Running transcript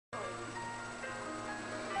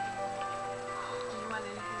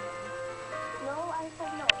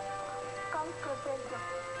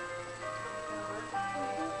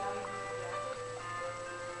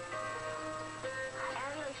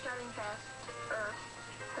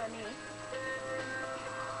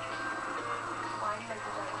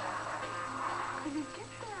We get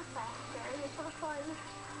there faster. It's so fun.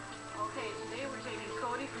 Okay, today we're taking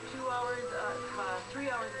Cody for 2 hours,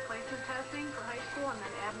 3 hours of placement testing for high school, and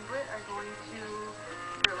then Ab and Britt are going to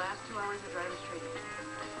their last 2 hours of driver's training.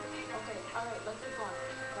 Okay, all right, let's keep going.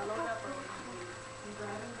 Now load up, or you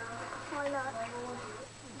driving now? Why not?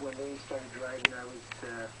 When they started driving, I was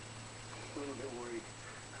a little bit worried,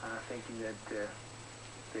 thinking that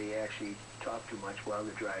they actually talk too much while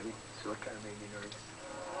they're driving, so it kind of made me nervous.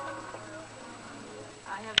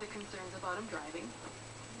 I have the concerns about them driving,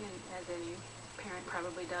 and as any parent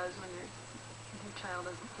probably does when their child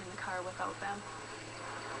is in the car without them.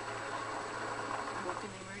 I work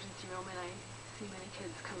in the emergency room, and I see many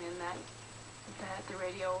kids come in that the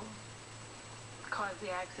radio caused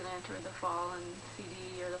the accident or the fall on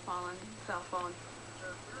CD or the fall on cell phone.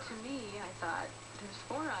 To me, I thought, there's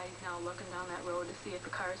 4 eyes now looking down that road to see if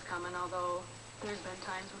a car's coming, although there's been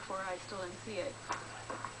times before I still didn't see it.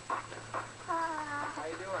 How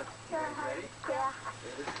you doing? You guys ready? Yeah.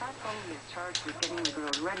 Scott Foley is charged with getting the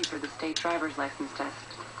girls ready for the state driver's license test.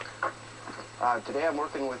 Today I'm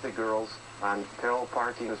working with the girls on parallel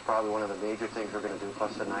parking. Is probably one of the major things we're going to do,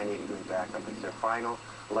 plus the 980-degree backup. It's their final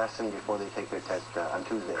lesson before they take their test on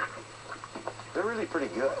Tuesday. They're really pretty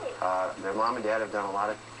good. Their mom and dad have done a lot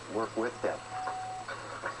of work with them.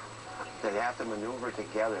 They have to maneuver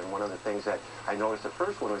together, and one of the things that I noticed the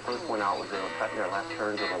first when we first went out was they were cutting their left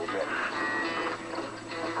turns a little bit.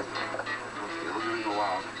 Okay, we're going to go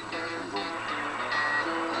out.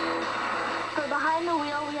 For behind the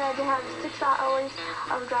wheel, we had to have 6 hours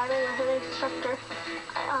of driving with an instructor.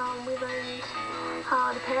 We learned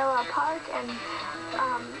how to parallel park and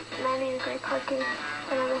 90-degree parking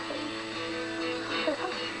and everything.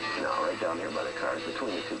 No, right down here by the cars.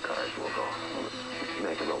 Between the 2 cars, we'll go. We'll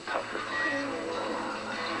make it a little tougher for you.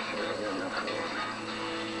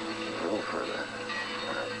 A little further.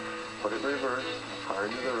 All right. Put it in reverse. Hard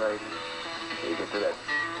to the right. You get to that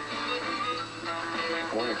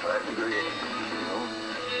 45-degree. All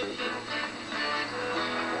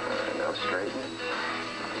right, now straighten it.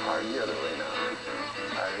 Hard the other way now.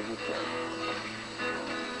 Hard as you can.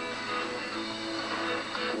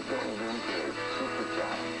 Keep going, doing good. Super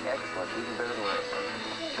job. Excellent. Even better than last time.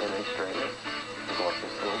 And then straighten it. Go up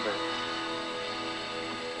just a little bit.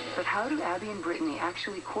 But how do Abby and Brittany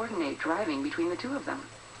actually coordinate driving between the 2 of them?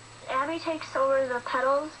 Abby takes over the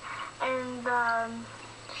pedals and the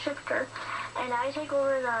shifter, and I take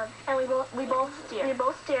over and we both steer. We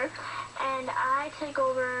both steer, and I take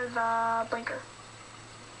over the blinker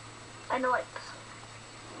and the lights.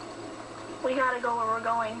 We gotta go where we're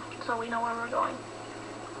going, so we know where we're going.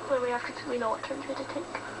 So we know what turns we have to take.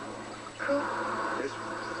 This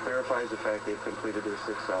verifies the fact they've completed their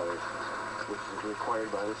 6 hours, which is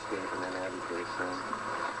required by the state, and then Abby takes them.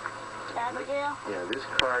 Abigail? Yeah, this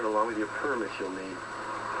card, along with your permit, you'll need.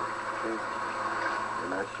 Okay.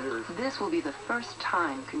 And that's yours. This will be the first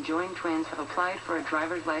time conjoined twins have applied for a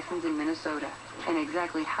driver's license in Minnesota, and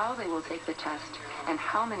exactly how they will take the test and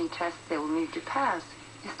how many tests they will need to pass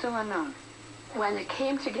is still unknown. When it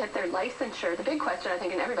came to get their licensure, the big question I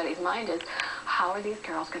think in everybody's mind is, how are these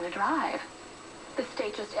girls going to drive? The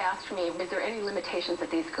state just asked me, is there any limitations that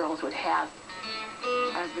these girls would have?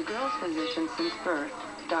 As the girls' physician since birth,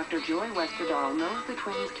 Dr. Joy Westerdahl knows the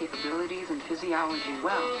twins' capabilities and physiology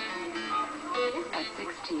well. At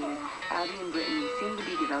 16, Abby and Brittany seem to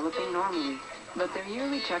be developing normally, but their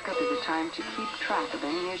yearly checkup is a time to keep track of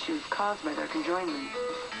any issues caused by their conjoinment.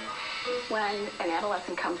 When an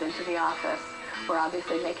adolescent comes into the office, we're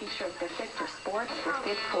obviously making sure that they're fit for sports, they're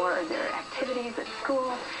fit for their activities at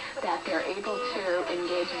school, that they're able to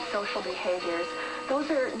engage in social behaviors. Those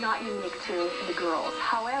are not unique to the girls.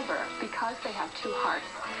 However, because they have 2 hearts,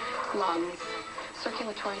 lungs,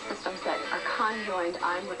 circulatory systems that are conjoined,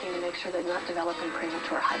 I'm looking to make sure they're not developing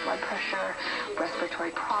premature high blood pressure,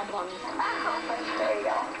 respiratory problems. There you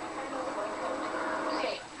go.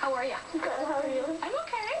 Hey, how are you? Good, how are you? I'm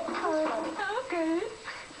okay. Oh, good.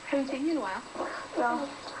 Haven't seen you in a while. no,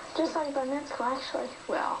 just like the next school, actually.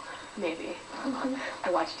 Well, maybe.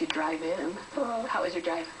 I watched you drive in. How was your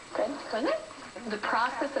drive? Good. Was it? The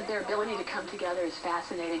process of their ability to come together is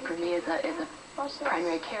fascinating for me as a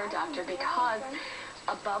primary care doctor, because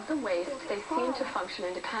above the waist, they seem to function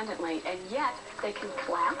independently, and yet they can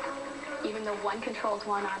clap, even though one controls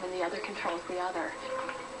one arm and the other controls the other.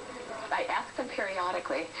 I ask them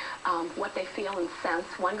periodically what they feel and sense.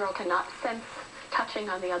 One girl cannot sense touching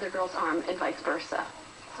on the other girl's arm and vice versa.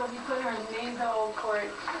 So you put her in nasal-cord.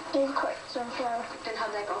 Nasal-cord, so yeah. And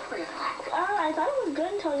how'd that go for you? I thought it was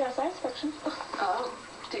good until I got side inspection. Oh,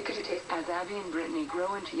 could you taste? As Abby and Brittany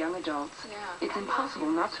grow into young adults, Yeah. it's impossible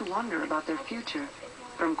not to wonder about their future.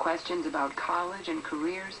 From questions about college and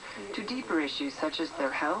careers to deeper issues such as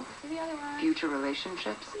their health, future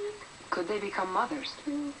relationships. Could they become mothers?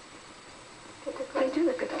 They do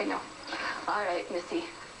look good. I know. All right, Missy.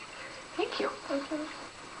 Thank you. Okay.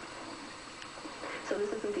 So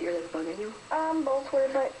this isn't the ear that's bugging you? Both were,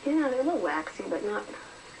 but Yeah, they're a little waxy, but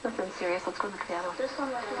nothing serious. Let's go look at the other one. this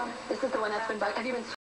one was one. This is the one that's been bugging. Have you been